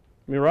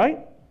 I mean, right?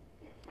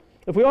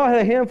 If we all had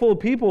a handful of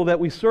people that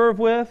we serve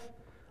with,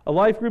 a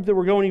life group that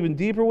we're going even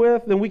deeper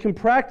with, then we can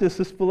practice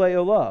this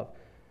phileo love.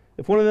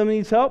 If one of them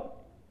needs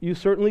help, you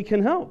certainly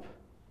can help.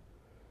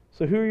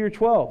 So who are your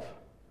 12?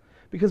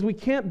 Because we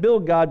can't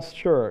build God's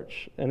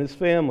church and his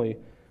family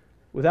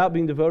without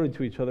being devoted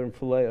to each other in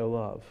phileo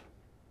love.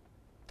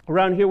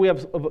 Around here we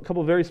have a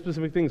couple of very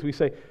specific things. We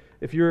say,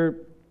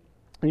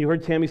 and you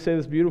heard Tammy say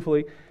this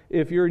beautifully,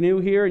 if you're new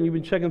here and you've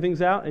been checking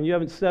things out and you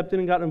haven't stepped in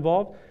and gotten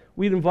involved,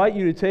 we'd invite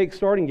you to take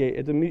Starting Gate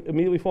at the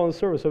immediately following the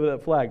service over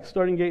that flag.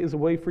 Starting Gate is a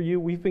way for you.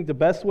 We think the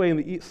best way and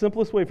the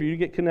simplest way for you to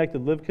get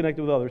connected, live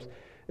connected with others,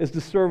 is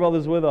to serve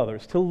others with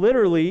others, to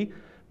literally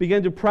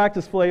begin to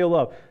practice phileo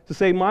love, to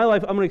say, my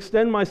life, I'm going to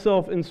extend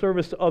myself in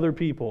service to other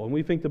people. And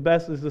we think the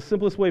best is the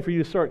simplest way for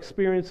you to start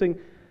experiencing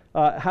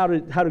how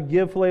to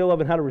give phileo love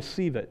and how to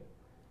receive it.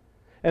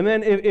 And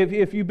then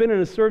if you've been in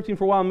a serve team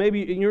for a while, maybe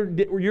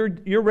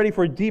you're ready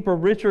for a deeper,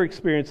 richer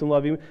experience in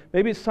loving.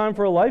 Maybe it's time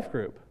for a life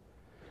group.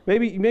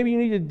 Maybe you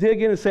need to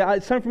dig in and say,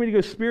 it's time for me to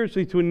go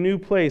spiritually to a new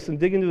place and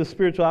dig into the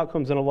spiritual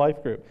outcomes in a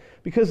life group.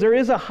 Because there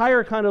is a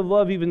higher kind of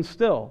love even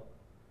still.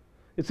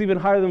 It's even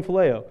higher than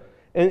phileo.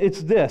 And it's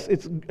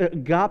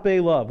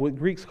agape love, what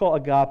Greeks call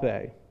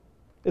agape.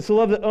 It's a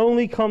love that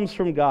only comes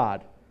from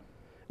God.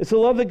 It's a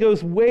love that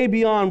goes way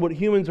beyond what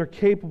humans are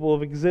capable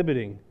of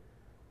exhibiting.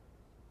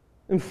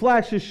 In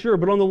flashes, sure,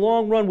 but on the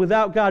long run,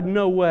 without God,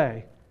 no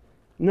way.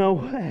 No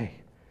way.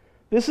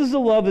 This is the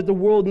love that the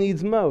world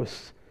needs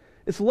most.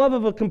 It's love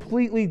of a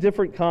completely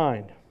different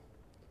kind.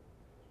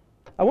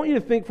 I want you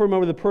to think for a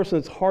moment of the person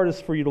that's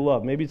hardest for you to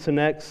love. Maybe it's an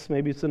ex,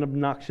 maybe it's an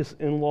obnoxious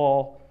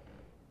in-law,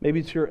 maybe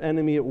it's your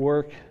enemy at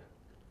work.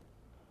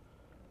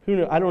 Who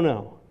knows? I don't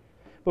know.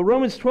 But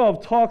Romans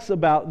 12 talks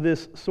about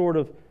this sort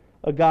of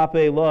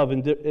agape love,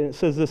 and it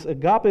says this,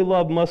 agape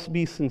love must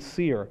be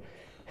sincere.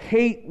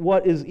 Hate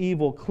what is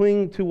evil,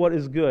 cling to what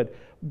is good.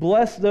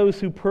 Bless those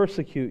who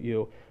persecute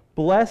you.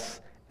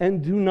 Bless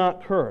and do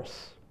not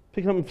curse.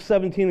 Picking up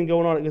 17 and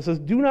going on, it says,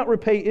 do not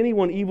repay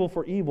anyone evil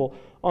for evil.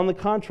 On the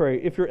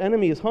contrary, if your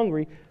enemy is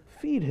hungry,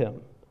 feed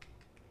him.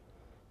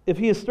 If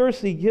he is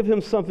thirsty, give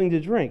him something to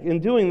drink. In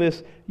doing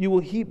this, you will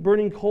heap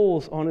burning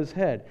coals on his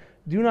head.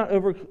 Do not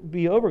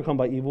be overcome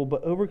by evil,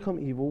 but overcome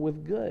evil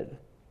with good.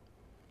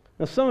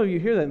 Now, some of you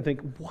hear that and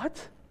think,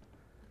 what?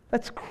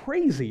 That's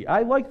crazy.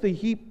 I like the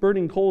heap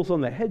burning coals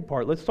on the head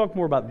part. Let's talk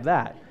more about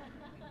that.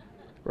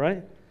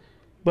 Right?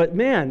 But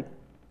man,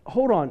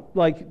 hold on.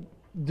 Like,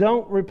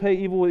 don't repay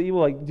evil with evil.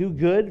 Like, do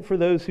good for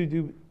those who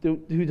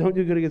don't do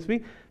good against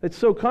me. That's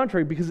so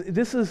contrary, because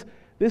this is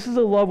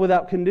a love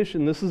without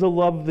condition. This is a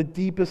love of the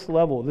deepest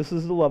level. This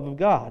is the love of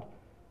God.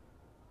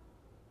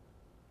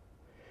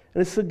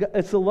 And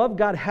it's the love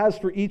God has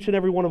for each and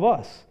every one of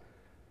us.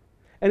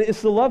 And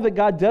it's the love that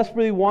God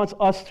desperately wants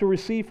us to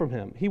receive from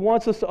him. He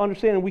wants us to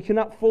understand, and we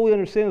cannot fully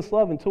understand this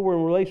love until we're in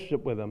a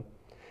relationship with him.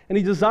 And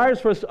he desires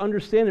for us to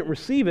understand it,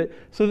 receive it,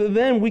 so that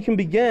then we can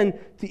begin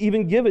to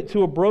even give it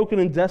to a broken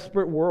and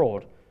desperate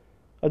world.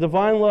 A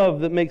divine love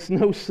that makes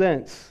no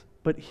sense,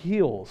 but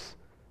heals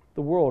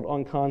the world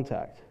on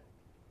contact.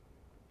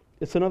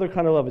 It's another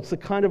kind of love. It's the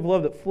kind of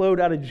love that flowed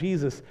out of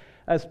Jesus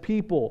as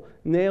people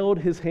nailed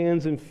his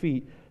hands and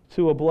feet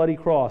to a bloody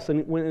cross.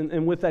 And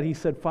with that he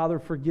said, Father,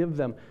 forgive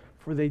them,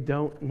 for they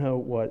don't know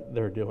what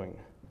they're doing.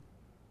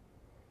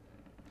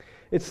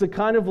 It's the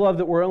kind of love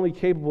that we're only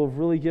capable of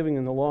really giving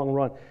in the long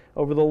run,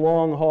 over the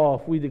long haul,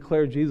 if we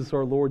declare Jesus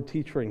our Lord,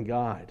 teacher, and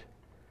guide.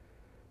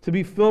 To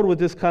be filled with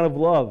this kind of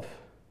love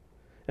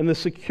and the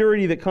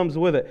security that comes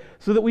with it,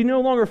 so that we no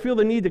longer feel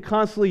the need to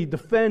constantly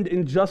defend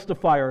and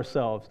justify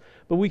ourselves,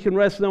 but we can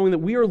rest knowing that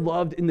we are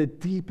loved in the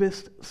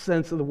deepest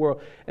sense of the word,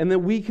 and that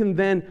we can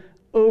then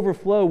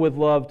overflow with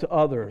love to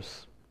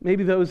others,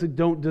 maybe those that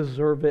don't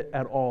deserve it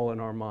at all in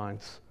our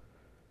minds.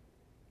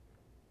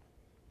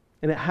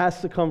 And it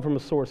has to come from a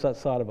source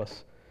outside of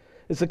us.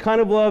 It's the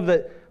kind of love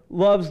that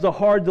loves the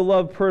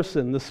hard-to-love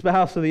person, the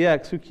spouse or the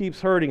ex who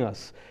keeps hurting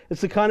us.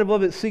 It's the kind of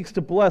love that seeks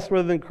to bless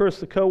rather than curse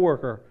the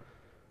coworker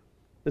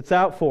that's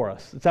out for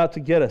us, that's out to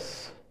get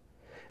us.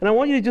 And I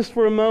want you to just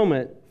for a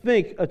moment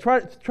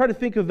try to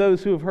think of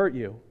those who have hurt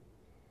you,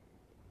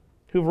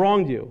 who've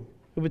wronged you,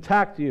 who've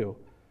attacked you.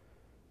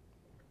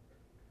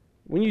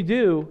 When you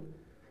do,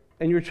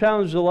 and you're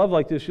challenged to love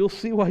like this, you'll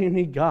see why you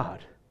need God.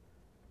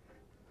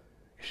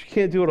 You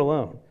can't do it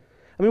alone.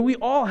 I mean, we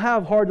all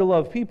have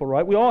hard-to-love people,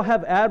 right? We all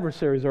have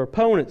adversaries or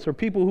opponents or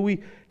people who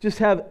we just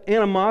have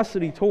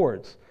animosity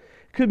towards.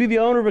 It could be the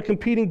owner of a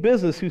competing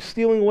business who's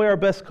stealing away our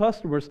best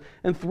customers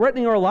and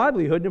threatening our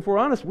livelihood, and if we're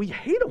honest, we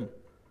hate them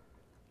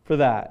for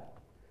that.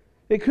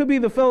 It could be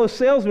the fellow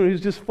salesman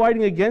who's just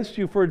fighting against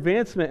you for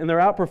advancement and they're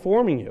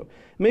outperforming you.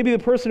 Maybe the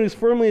person who's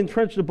firmly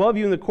entrenched above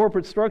you in the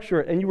corporate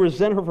structure and you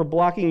resent her for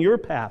blocking your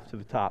path to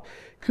the top.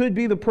 Could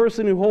be the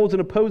person who holds an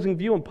opposing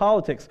view on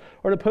politics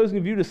or an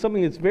opposing view to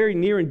something that's very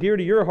near and dear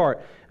to your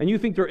heart and you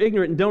think they're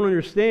ignorant and don't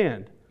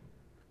understand.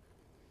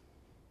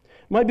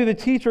 It might be the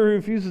teacher who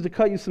refuses to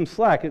cut you some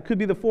slack. It could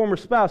be the former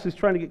spouse who's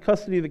trying to get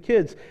custody of the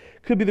kids.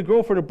 It could be the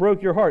girlfriend who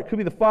broke your heart. It could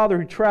be the father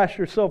who trashed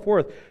your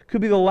self-worth. It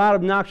could be the loud,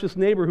 obnoxious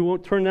neighbor who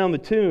won't turn down the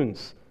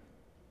tunes.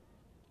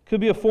 It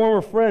could be a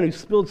former friend who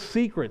spilled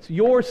secrets,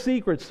 your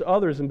secrets to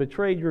others and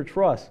betrayed your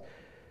trust.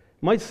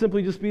 It might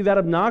simply just be that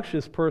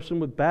obnoxious person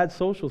with bad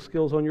social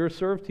skills on your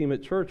serve team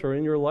at church or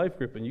in your life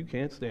group and you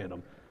can't stand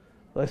them.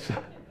 Do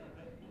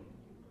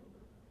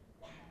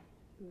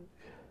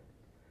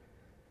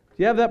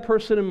you have that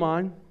person in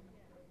mind?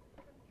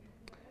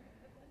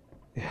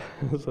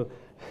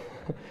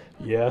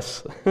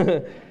 Yes.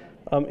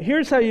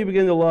 Here's how you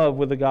begin to love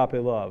with agape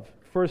love.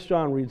 1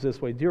 John reads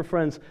this way, "Dear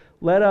friends,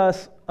 let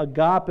us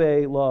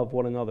agape love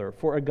one another,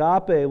 for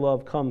agape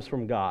love comes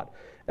from God.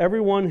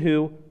 Everyone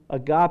who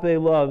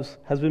agape loves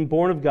has been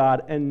born of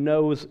God and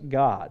knows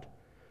God.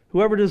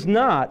 Whoever does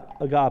not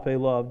agape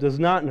love does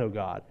not know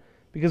God,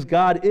 because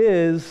God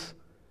is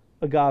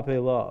agape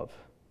love."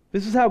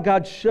 This is how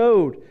God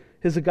showed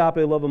His agape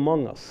love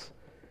among us.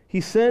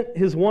 He sent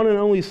His one and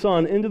only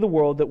Son into the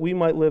world that we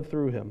might live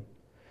through Him.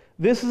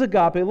 This is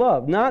agape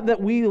love, not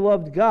that we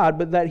loved God,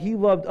 but that He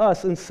loved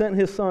us and sent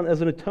His Son as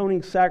an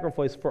atoning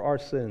sacrifice for our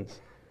sins.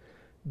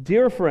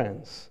 Dear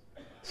friends,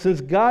 since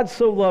God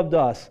so loved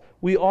us,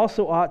 we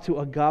also ought to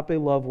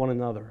agape love one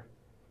another.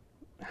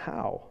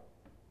 How?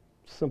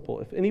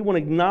 Simple. If anyone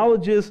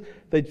acknowledges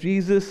that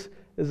Jesus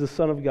is the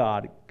Son of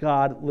God,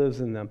 God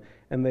lives in them,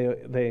 and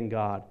they in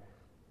God.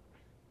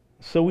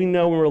 So we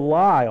know and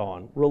rely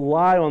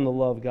on the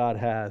love God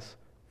has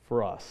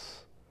for us.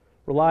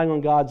 Relying on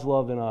God's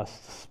love in us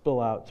to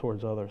spill out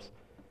towards others.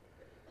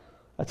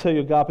 I tell you,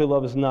 agape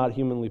love is not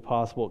humanly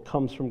possible. It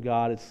comes from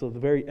God. It's the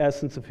very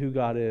essence of who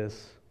God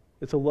is.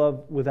 It's a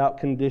love without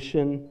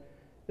condition.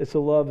 It's a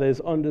love that is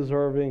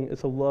undeserving.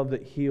 It's a love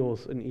that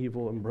heals an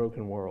evil and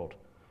broken world.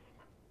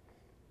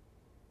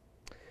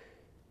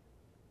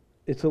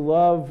 It's a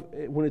love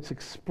when it's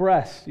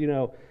expressed,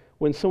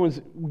 when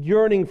someone's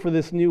yearning for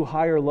this new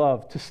higher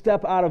love, to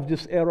step out of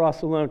just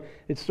eros alone,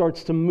 it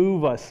starts to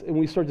move us, and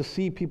we start to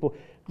see people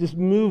just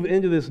move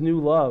into this new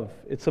love.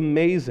 It's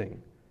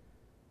amazing.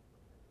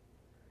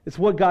 It's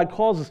what God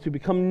calls us to,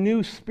 become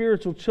new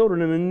spiritual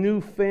children in a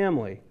new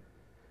family.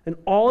 And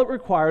all it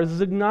requires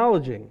is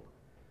acknowledging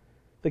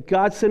that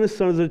God sent His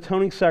Son as an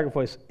atoning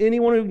sacrifice.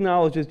 Anyone who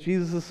acknowledges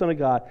Jesus is the Son of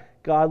God,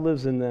 God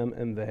lives in them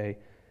and they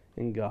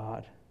in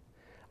God.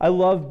 I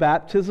love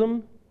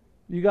baptism.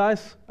 You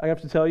guys, I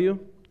have to tell you,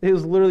 it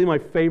is literally my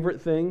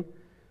favorite thing.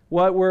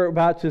 What we're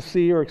about to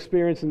see or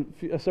experience in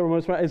several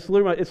months from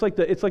now, it's like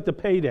the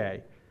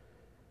payday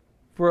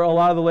for a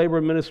lot of the labor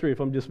and ministry, if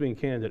I'm just being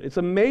candid. It's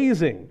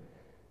amazing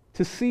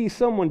to see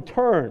someone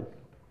turn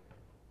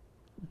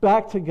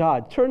back to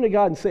God, turn to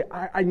God and say,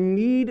 I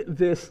need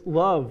this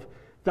love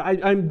that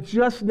I'm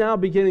just now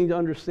beginning to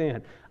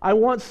understand. I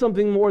want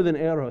something more than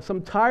eros.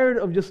 I'm tired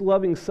of just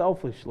loving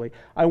selfishly.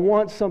 I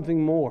want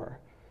something more.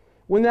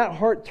 When that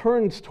heart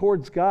turns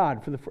towards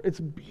God, it's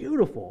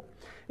beautiful.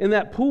 In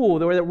that pool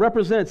that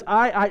represents,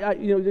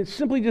 it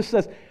simply just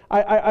says,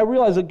 I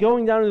realize that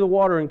going down into the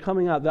water and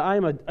coming out, that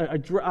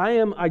I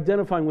am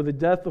identifying with the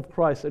death of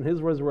Christ and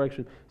His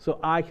resurrection so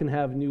I can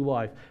have new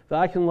life, that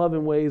I can love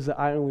in ways that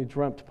I only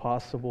dreamt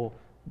possible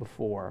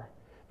before,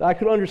 that I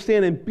could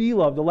understand and be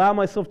loved, allow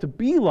myself to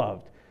be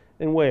loved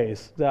in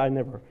ways that I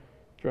never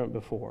dreamt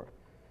before.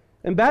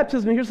 And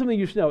baptism, here's something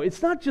you should know,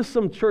 it's not just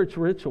some church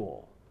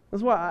ritual.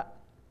 That's why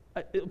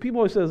people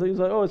always say,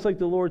 it's like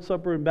the Lord's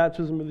Supper and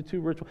baptism are the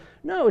two rituals.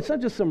 No, it's not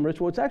just some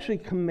ritual. It's actually a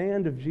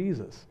command of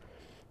Jesus.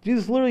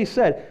 Jesus literally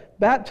said,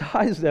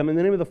 baptize them in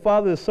the name of the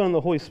Father, the Son, and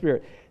the Holy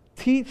Spirit.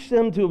 Teach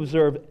them to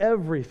observe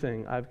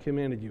everything I've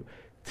commanded you.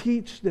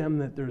 Teach them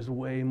that there's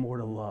way more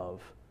to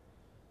love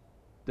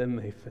than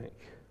they think.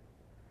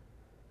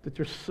 That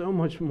there's so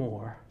much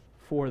more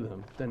for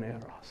them than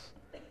eros.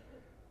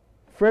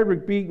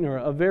 Frederick Buechner,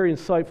 a very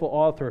insightful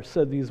author,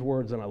 said these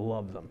words, and I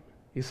love them.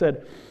 He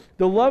said,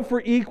 "The love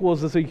for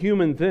equals is a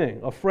human thing,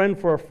 a friend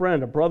for a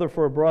friend, a brother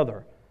for a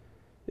brother.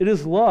 It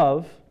is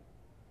love,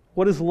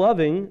 what is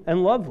loving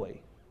and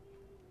lovely."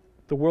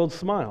 The world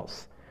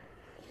smiles.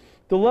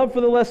 The love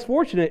for the less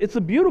fortunate, it's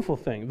a beautiful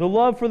thing. The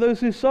love for those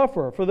who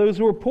suffer, for those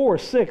who are poor,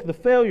 sick, the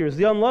failures,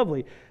 the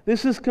unlovely.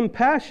 This is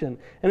compassion,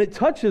 and it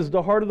touches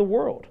the heart of the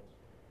world.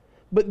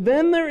 But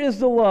then there is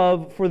the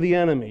love for the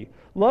enemy.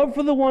 Love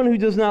for the one who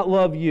does not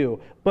love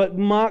you, but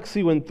mocks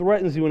you and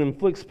threatens you and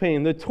inflicts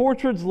pain. The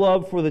tortured's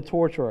love for the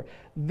torturer.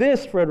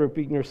 This, Frederick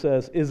Buechner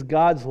says, is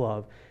God's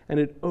love,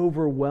 and it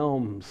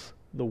overwhelms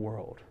the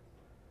world.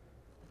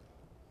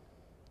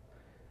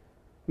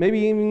 Maybe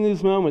even in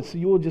these moments,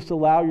 you will just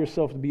allow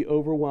yourself to be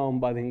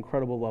overwhelmed by the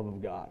incredible love of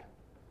God.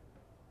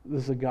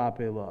 This is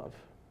agape love.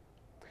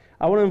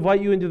 I want to invite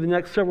you into the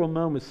next several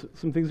moments.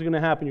 Some things are going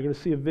to happen. You're going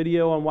to see a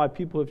video on why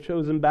people have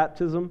chosen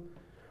baptism.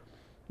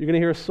 You're going to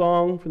hear a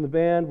song from the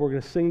band. We're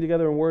going to sing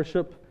together and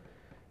worship.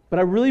 But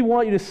I really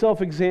want you to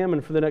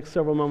self-examine for the next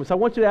several moments. I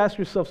want you to ask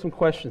yourself some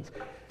questions.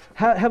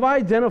 Have I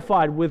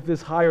identified with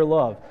this higher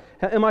love?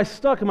 Am I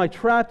stuck? Am I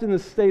trapped in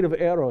this state of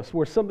eros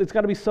where it's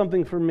got to be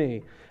something for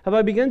me? Have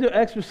I begun to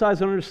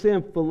exercise and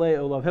understand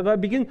phileo love? Have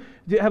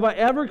I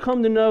ever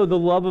come to know the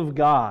love of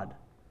God?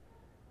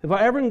 Have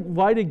I ever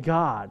invited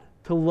God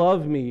to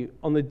love me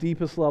on the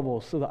deepest level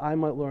so that I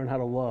might learn how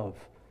to love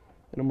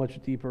in a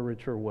much deeper,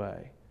 richer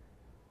way?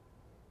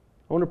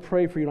 I want to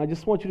pray for you, and I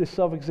just want you to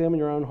self-examine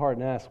your own heart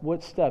and ask,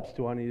 what steps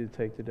do I need to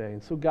take today?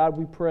 And so, God,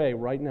 we pray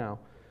right now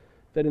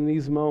that in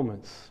these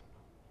moments,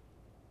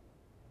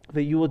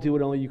 that you will do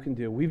what only you can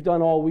do. We've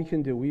done all we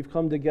can do. We've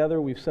come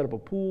together. We've set up a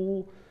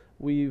pool.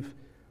 We've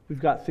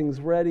got things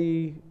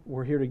ready.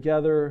 We're here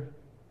together.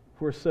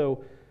 We're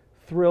so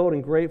thrilled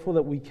and grateful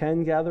that we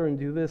can gather and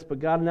do this. But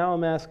God, now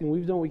I'm asking,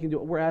 we've done what we can do.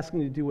 We're asking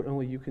you to do what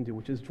only you can do,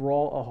 which is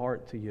draw a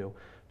heart to you.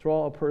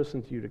 Draw a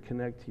person to you to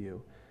connect to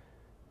you.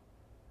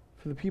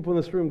 For the people in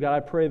this room, God,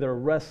 I pray that are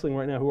wrestling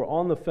right now, who are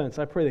on the fence,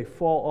 I pray they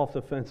fall off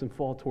the fence and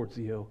fall towards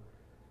you.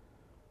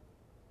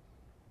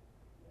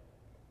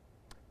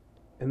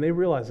 And they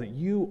realize that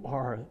you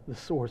are the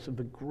source of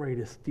the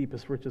greatest,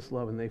 deepest, richest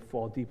love, and they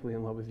fall deeply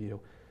in love with you.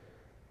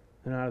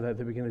 And out of that,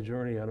 they begin a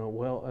journey on a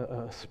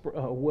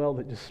well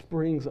that just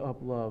springs up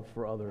love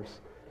for others.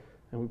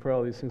 And we pray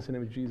all these things in the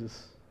name of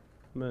Jesus.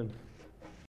 Amen.